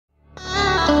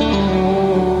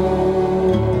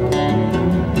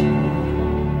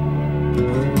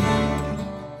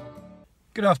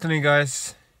Good afternoon,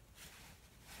 guys.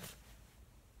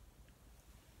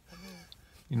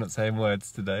 You're not saying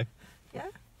words today? Yeah.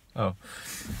 Oh.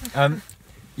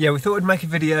 Yeah, we thought we'd make a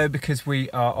video because we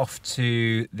are off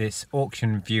to this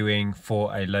auction viewing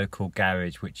for a local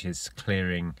garage which is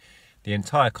clearing the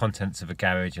entire contents of a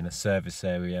garage and a service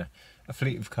area, a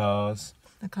fleet of cars,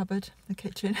 The cupboard, the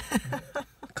kitchen.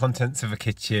 contents of a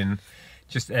kitchen,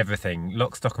 just everything.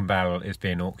 Lock, stock and barrel is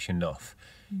being auctioned off.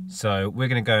 So we're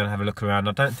going to go and have a look around.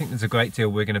 I don't think there's a great deal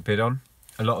we're going to bid on.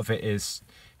 A lot of it is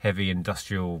heavy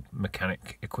industrial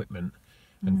mechanic equipment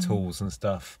and tools and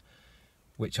stuff,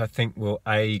 which I think will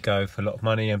A, go for a lot of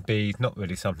money, and B, not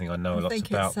really something I know a lot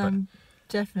about. I think it's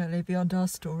definitely beyond our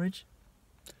storage.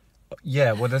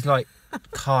 Yeah, well there's like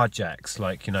car jacks,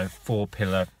 like, you know,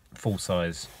 4-pillar,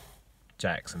 full-size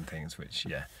jacks and things, which,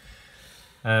 yeah.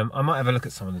 I might have a look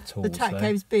at some of the tools. The tack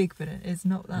cave's big, but it is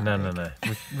not that big. No.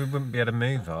 We wouldn't be able to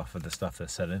move half of the stuff they're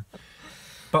selling.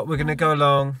 But we're going to go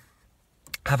along,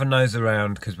 have a nose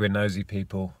around, because we're nosy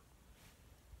people,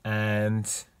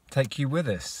 and take you with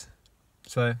us.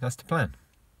 So that's the plan.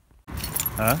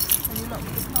 Huh?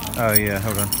 Oh yeah,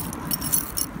 hold on.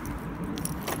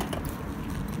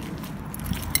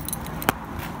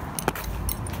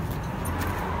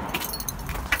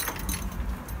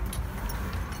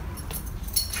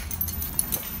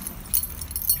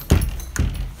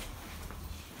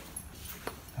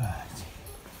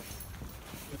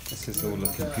 This is all the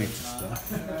computer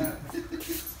stuff.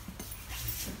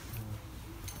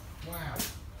 Wow,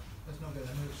 let's not get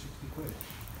that another 60 quid.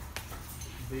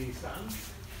 The stand.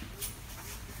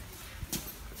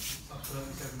 That's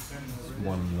 37%.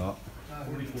 One lot. 44%.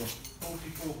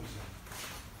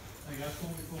 There you go,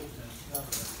 44%. Double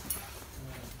it.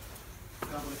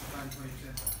 Double it for paying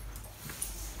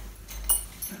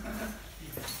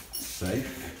 20%. Safe.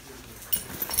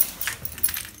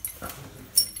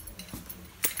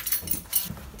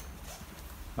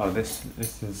 Oh, this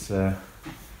is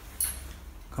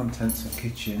contents of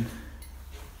kitchen.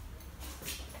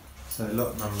 So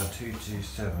lot number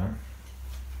 227.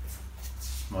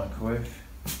 Microwave,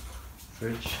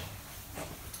 fridge,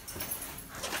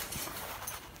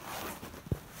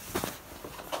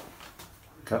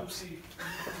 cups,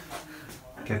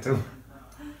 kettle.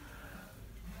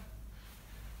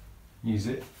 Use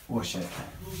it, wash it.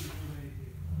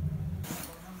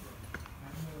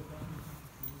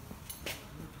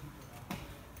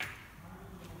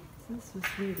 This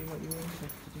was really what you were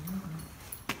interested in, wasn't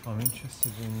it? I'm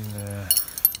interested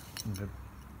in the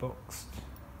boxed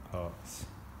parts.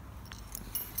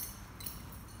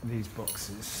 These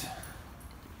boxes.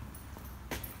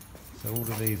 So all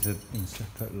of these are in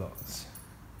separate lots.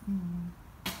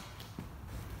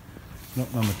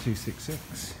 Lot number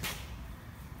 266.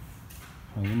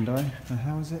 Hyundai. Now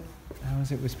how is it? How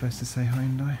is it we're supposed to say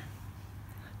Hyundai?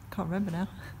 Can't remember now.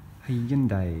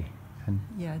 Hyundai.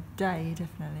 Yeah, day,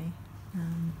 definitely.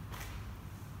 Can't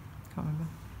remember.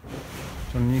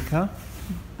 Do you want a new car?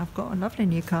 I've got a lovely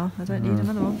new car. I don't need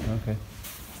another one. Okay.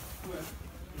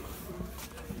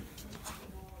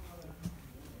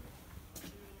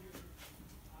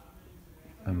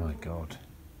 Oh my god.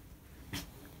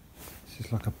 This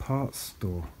is like a parts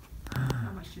store.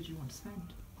 How much did you want to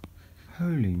spend?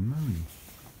 Holy moly.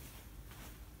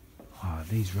 Oh,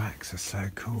 these racks are so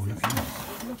cool. Look at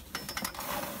them.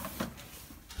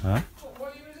 Huh?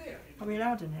 Are we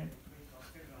allowed in here?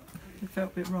 It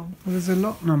felt a bit wrong. Well, there's a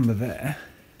lot number there.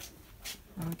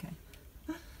 Oh, okay.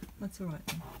 That's all right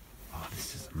then. Oh,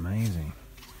 this is amazing.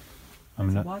 I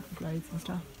mean, Wiper blades and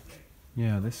stuff.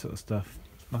 yeah, this sort of stuff.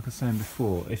 Like I was saying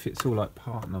before, if it's all like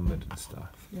part numbered and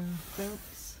stuff. Yeah,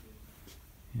 belts.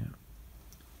 Yeah.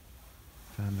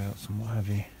 Fan belts and what have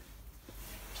you.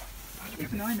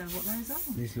 Even I know what those are.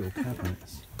 These little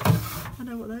cabinets. I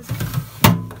know what those are.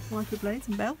 Wiper blades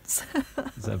and belts.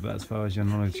 Is that about as far as your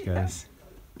knowledge goes?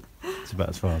 It's about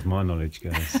as far as my knowledge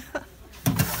goes.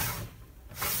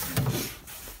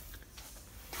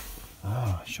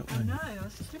 Oh, shop. I know, I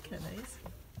was just looking at these.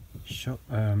 Shop.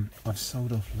 I've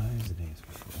sold off loads of these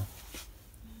before.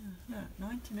 Yeah, no,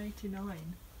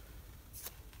 1989.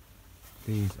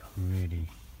 These are really.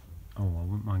 Oh, I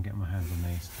wouldn't mind getting my hands on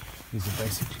these. These are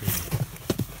basically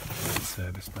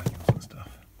service manuals and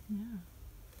stuff. Yeah.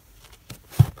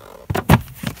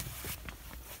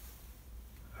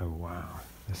 Oh wow,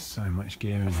 there's so much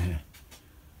gear in here.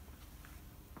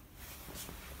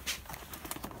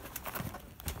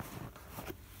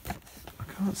 I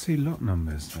can't see lot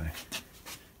numbers though.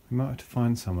 We might have to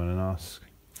find someone and ask.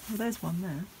 Well, there's one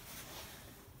there.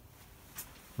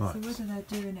 Right. So whether they're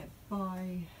doing it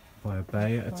by a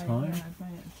bay at a time. Yeah, a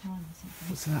bay at a time or something.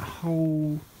 What's that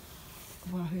whole?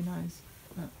 Well, who knows?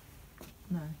 But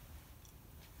no.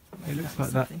 It Maybe looks that like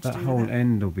was something to that do with whole it.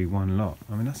 end will be one lot.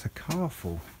 I mean, that's a car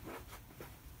full.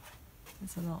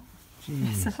 It's a lot.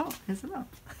 Jeez. It's a lot. It's a lot.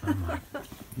 Oh my.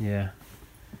 Yeah.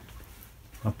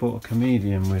 I brought a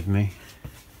comedian with me.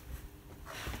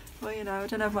 Well, you know, I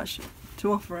don't have much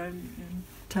to offer in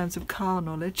terms of car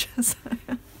knowledge. So.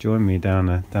 Join me down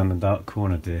the dark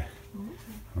corner, dear.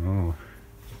 Oh.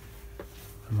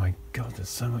 Oh my God, there's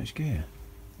so much gear.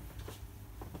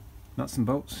 Nuts and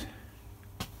bolts.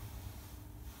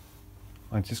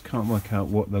 I just can't work out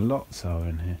what the lots are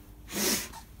in here.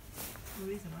 Well,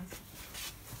 these are nice.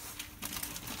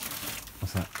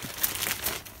 What's that?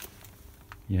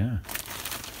 Yeah.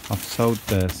 I've sold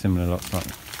similar lots like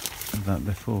that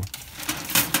before.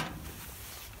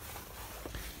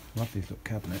 Love these little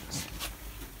cabinets.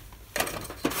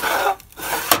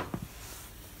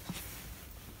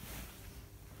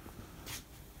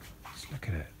 Just look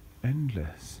at it.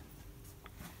 Endless.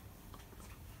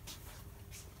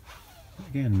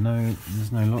 Again,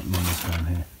 there's no lot numbers down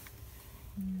here.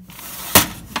 You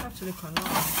have to look online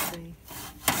and see.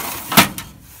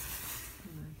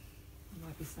 You know, you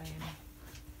might be saying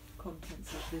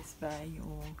contents of this bay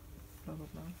or blah blah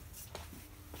blah.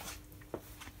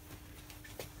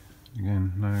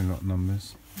 Again, no lot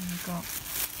numbers. And you've got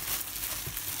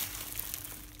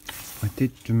I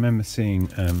did remember seeing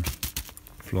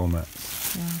floor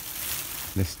mats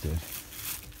listed.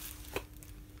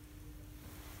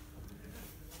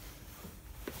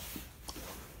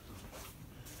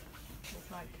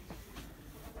 it's like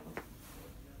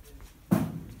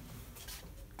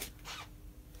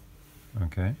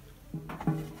Okay.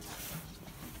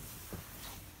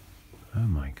 Oh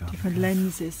my God. different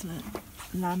lenses, like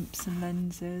lamps and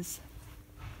lenses.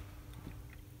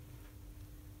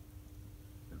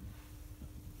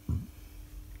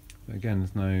 But again,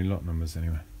 there's no lot numbers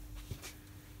anyway.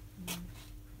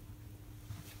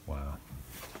 Wow.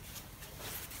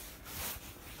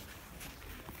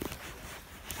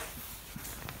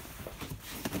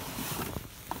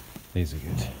 These are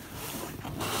good.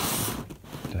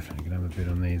 Definitely gonna have a bid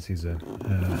on these. These are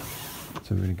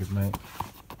it's a really good mate.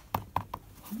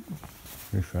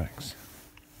 Roof racks.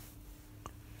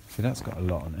 See, that's got a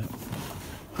lot on it.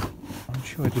 I'm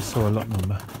sure I just saw a lot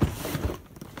number.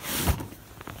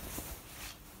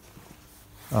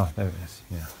 Oh, there it is.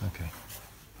 Yeah, okay.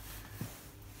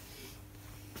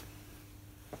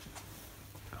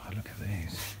 God, look at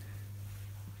these.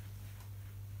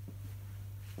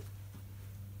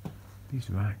 These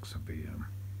racks will be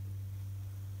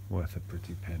worth a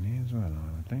pretty penny as well,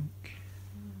 I would think.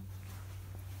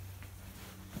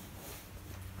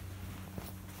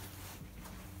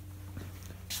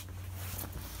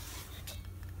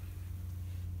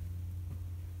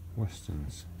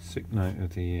 Weston's sick note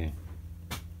of the year.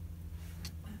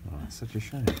 Oh, that's such a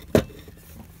shame.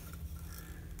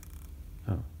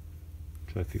 Oh,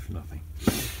 trophy for nothing.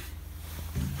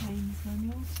 Haynes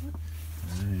manuals.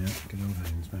 Oh yeah, good old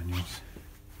Haynes manuals.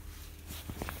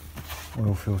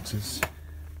 Oil filters.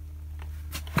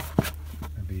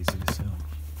 They'll be easy to sell.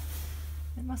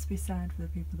 It must be sad for the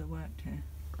people that worked here.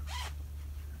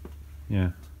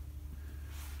 Yeah.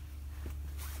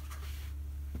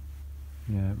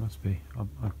 Yeah, it must be.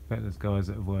 I bet there's guys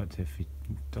that have worked here for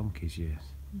donkey's years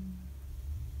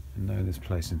and know this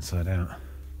place inside out.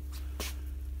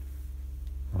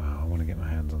 Wow, I want to get my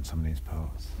hands on some of these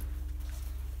parts.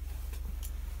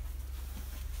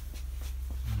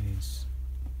 These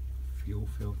fuel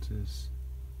filters.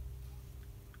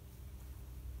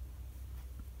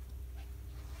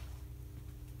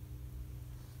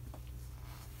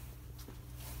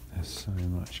 There's so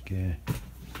much gear.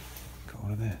 Got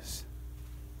all of this.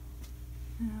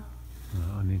 Yeah.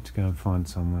 I need to go and find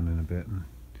someone in a bit and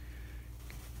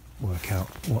work out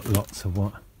what lots are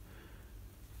what.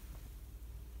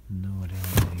 No idea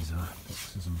what these are.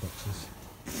 Boxes and boxes.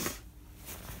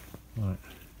 Right.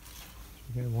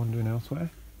 Should we go wandering elsewhere?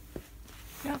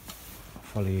 Yeah. I'll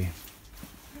follow you.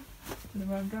 Don't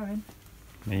know where I'm going.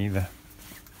 Me either.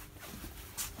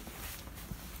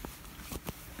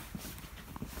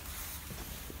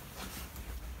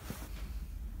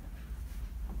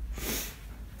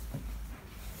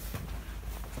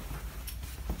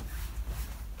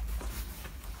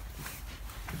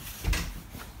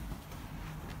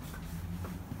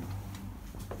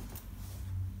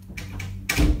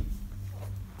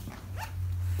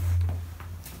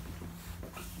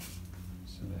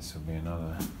 This will be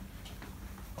another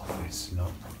office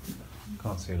lot.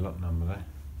 Can't see a lot number there.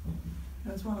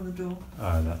 There's one on the door.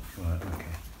 Oh, that, right, okay.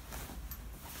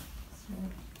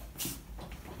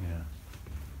 Yeah.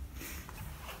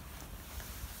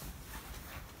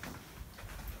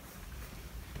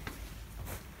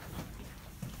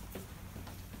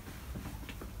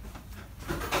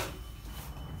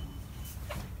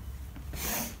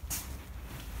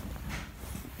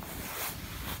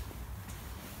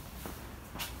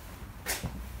 This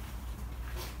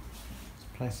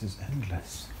place is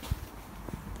endless.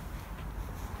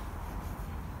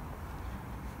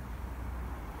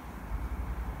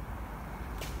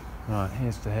 Right,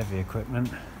 here's the heavy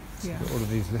equipment. It's Yeah. got all of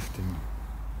these lifting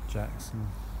jacks and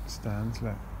stands,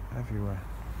 look, everywhere.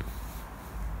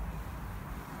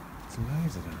 There's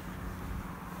loads of them.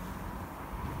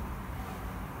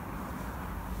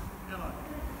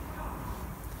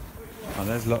 Oh,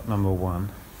 there's lot number 1.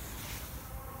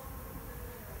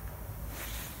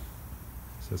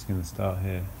 So it's going to start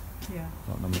here. Yeah.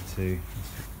 Lot number 2.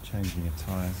 It's changing your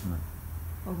tyres, isn't it?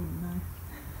 I wouldn't know.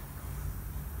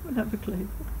 Wouldn't have a clue.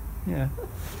 Yeah.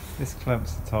 This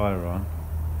clamps the tyre on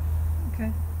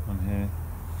Okay. here.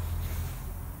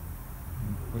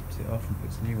 And whips it off and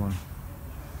puts a new one.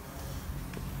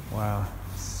 Wow,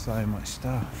 so much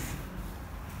stuff.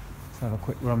 Let's have a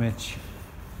quick rummage.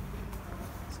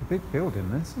 It's a big building,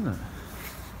 this, isn't it?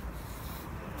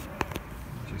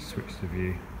 Just switch the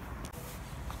view.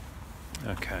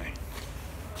 Okay.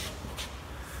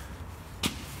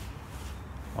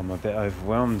 I'm a bit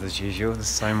overwhelmed as usual, there's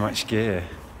so much gear.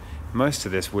 Most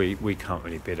of this we can't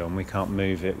really bid on, we can't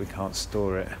move it, we can't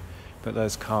store it. But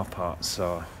those car parts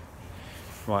are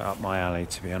right up my alley,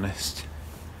 to be honest.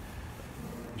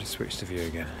 Just switch the view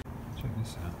again. Check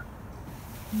this out.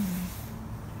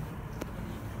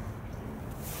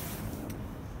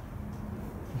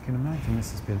 You can imagine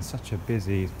this has been such a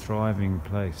busy, thriving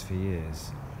place for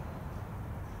years.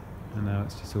 And now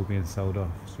it's just all being sold off.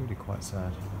 It's really quite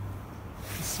sad.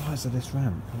 The size of this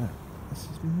ramp, look, this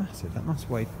is massive. That must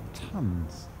weigh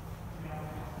tons.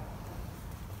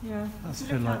 Yeah. That's If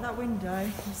feel you look like- out that window,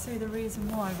 you see the reason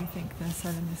why we think they're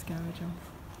selling this garage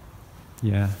off.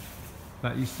 Yeah.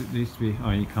 That used to be,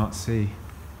 oh, you can't see.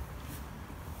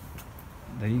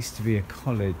 There used to be a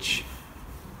college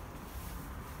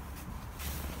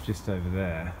just over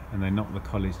there, and they knocked the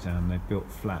college down, they built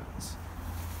flats.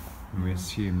 And we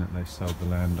assume that they've sold the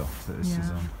land off that this is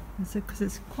on. Because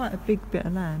it's quite a big bit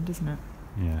of land, isn't it?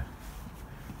 Yeah.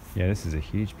 Yeah, this is a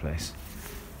huge place.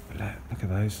 But look at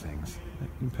those things. You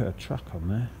can put a truck on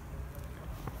there.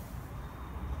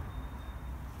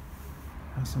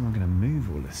 How's someone going to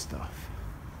move all this stuff?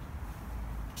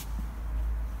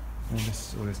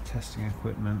 All this testing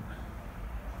equipment.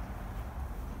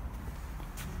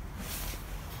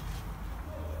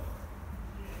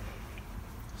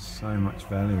 So much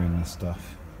value in this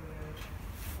stuff.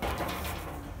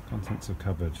 Contents of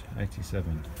cupboard,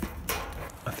 87.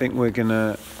 I think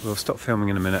we'll stop filming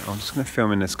in a minute. I'm just going to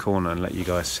film in this corner and let you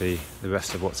guys see the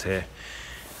rest of what's here.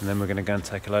 And then we're going to go and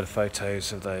take a load of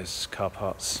photos of those car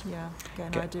parts. Yeah,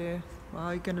 get an idea. Well,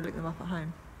 are you going to look them up at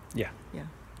home? Yeah. Yeah.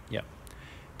 Yeah.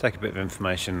 Take a bit of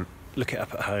information, look it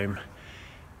up at home,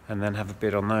 and then have a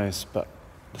bid on those. But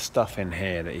the stuff in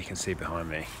here that you can see behind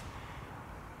me,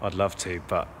 I'd love to,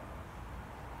 but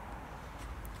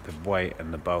the weight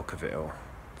and the bulk of it all.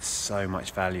 There's so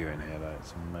much value in here though,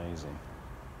 it's amazing.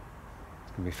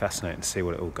 It's going to be fascinating to see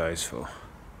what it all goes for.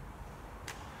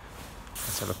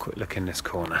 Let's have a quick look in this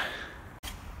corner.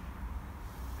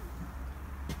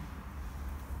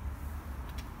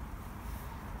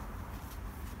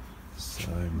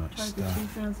 So much October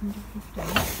stuff.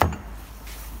 2015.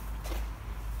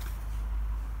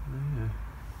 Yeah.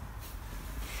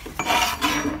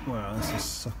 Wow, that's a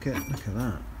socket. Look at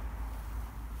that.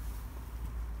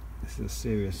 This is a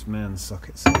serious man's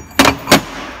socket set.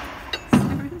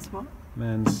 Serious what?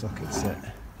 Man's socket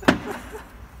set.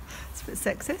 It's a bit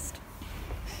sexist.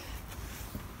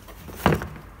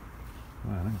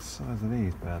 Wow, look at the size of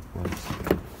these bad boys.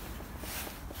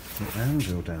 The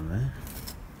anvil down there.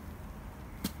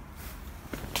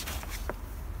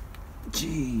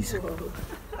 Jeez.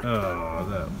 Oh,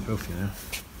 that filthy now.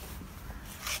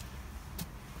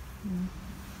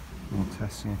 More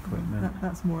testing equipment.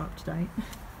 That's more up to date.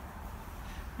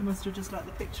 They must have just liked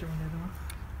the picture on the other one.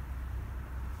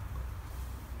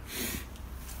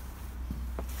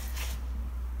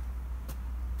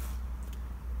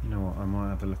 You know what, I might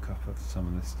have a look up at some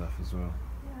of this stuff as well.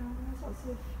 Yeah, there's lots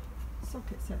of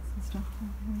socket sets and stuff.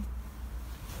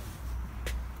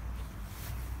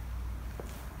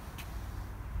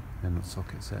 They're not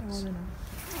socket sets. Oh, I don't know.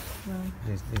 Well,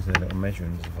 These are little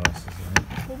measuring devices, I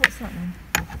think. well, what's that then?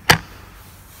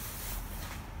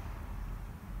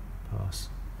 Pass.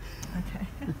 Okay.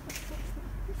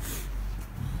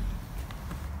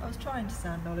 I was trying to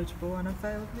sound knowledgeable and I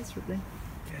failed miserably.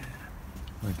 Yeah.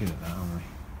 We're good at that, aren't we?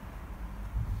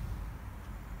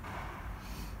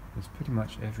 There's pretty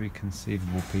much every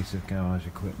conceivable piece of garage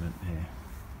equipment here.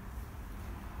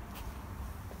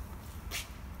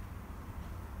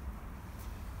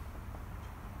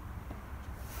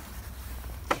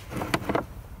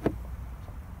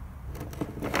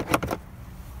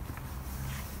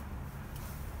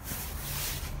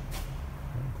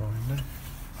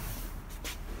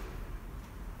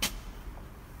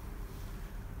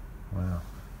 Wow.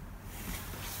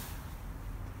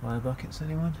 Fire buckets,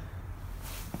 anyone?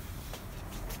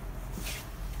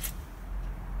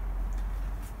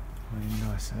 Really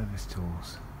nice service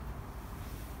tools.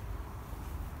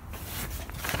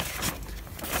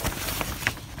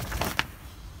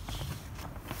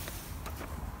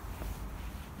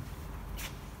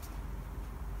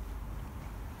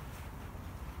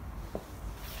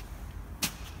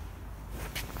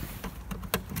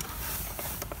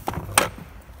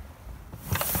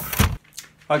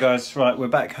 Hi guys, right, we're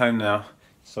back home now.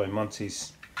 Sorry,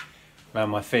 Monty's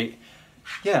around my feet.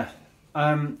 Yeah,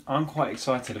 I'm quite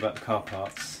excited about the car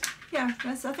parts. Yeah,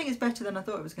 I think it's better than I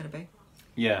thought it was going to be.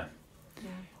 Yeah.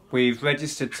 We've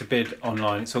registered to bid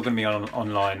online. It's all going to be on an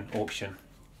online auction.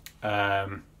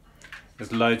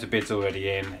 There's loads of bids already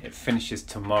in. It finishes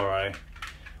tomorrow.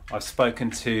 I've spoken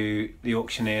to the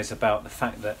auctioneers about the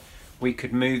fact that we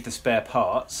could move the spare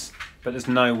parts, but there's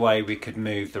no way we could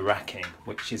move the racking,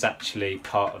 which is actually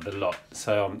part of the lot.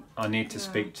 So I need to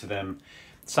speak to them.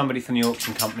 Somebody from the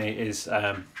auction company is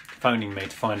phoning me to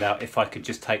find out if I could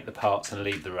just take the parts and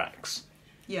leave the racks.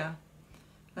 Yeah,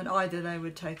 and either they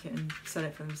would take it and sell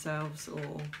it for themselves or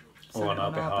sell on it our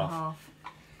on our behalf.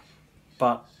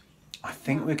 But I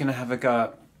think we're going to have a go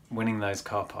at winning those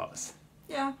car parts.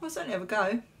 Yeah, we'll certainly have a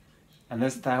go. And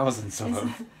there's thousands of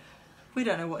them. We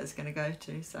don't know what it's going to go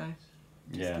to, so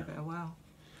just Yeah. give it a whirl.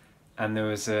 And there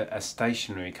was a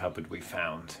stationery cupboard we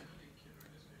found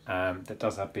that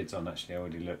does have bids on, actually. I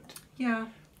already looked. Yeah,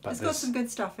 But it's got some good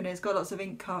stuff in it. It's got lots of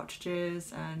ink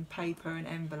cartridges and paper and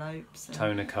envelopes. And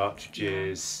toner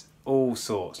cartridges, all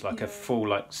sorts, like a full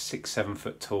 6-7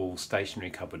 foot tall stationery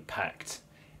cupboard packed,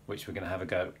 which we're going to have a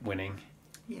go at winning.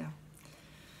 Yeah.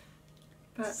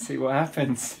 But See what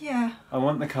happens. yeah, I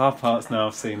want the car parts now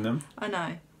I've seen them. I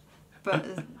know. But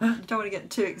you don't want to get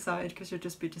too excited because you'll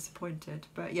just be disappointed.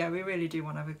 But yeah, we really do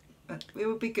want to have it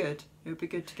would be good. It would be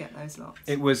good to get those lots.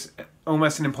 It was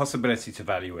almost an impossibility to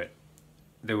value it.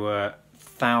 There were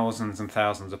thousands and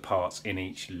thousands of parts in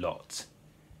each lot.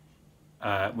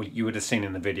 Well, you would have seen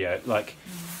in the video,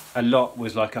 a lot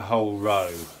was like a whole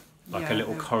row, like a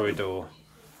little corridor.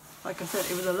 Like I said,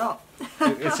 it was a lot.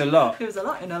 It's a lot. It was a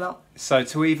lot in a lot. So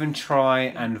to even try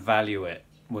and value it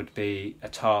would be a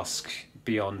task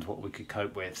beyond what we could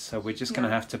cope with. So we're just going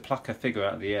to have to pluck a figure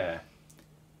out of the air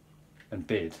and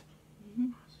bid.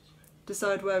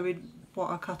 Decide what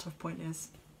our cut-off point is.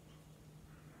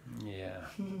 Yeah.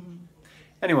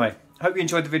 Anyway, hope you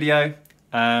enjoyed the video.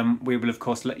 We will of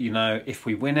course let you know if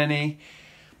we win any.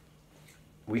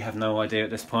 We have no idea at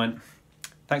this point.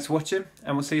 Thanks for watching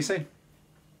and we'll see you soon.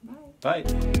 Bye.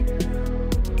 Bye.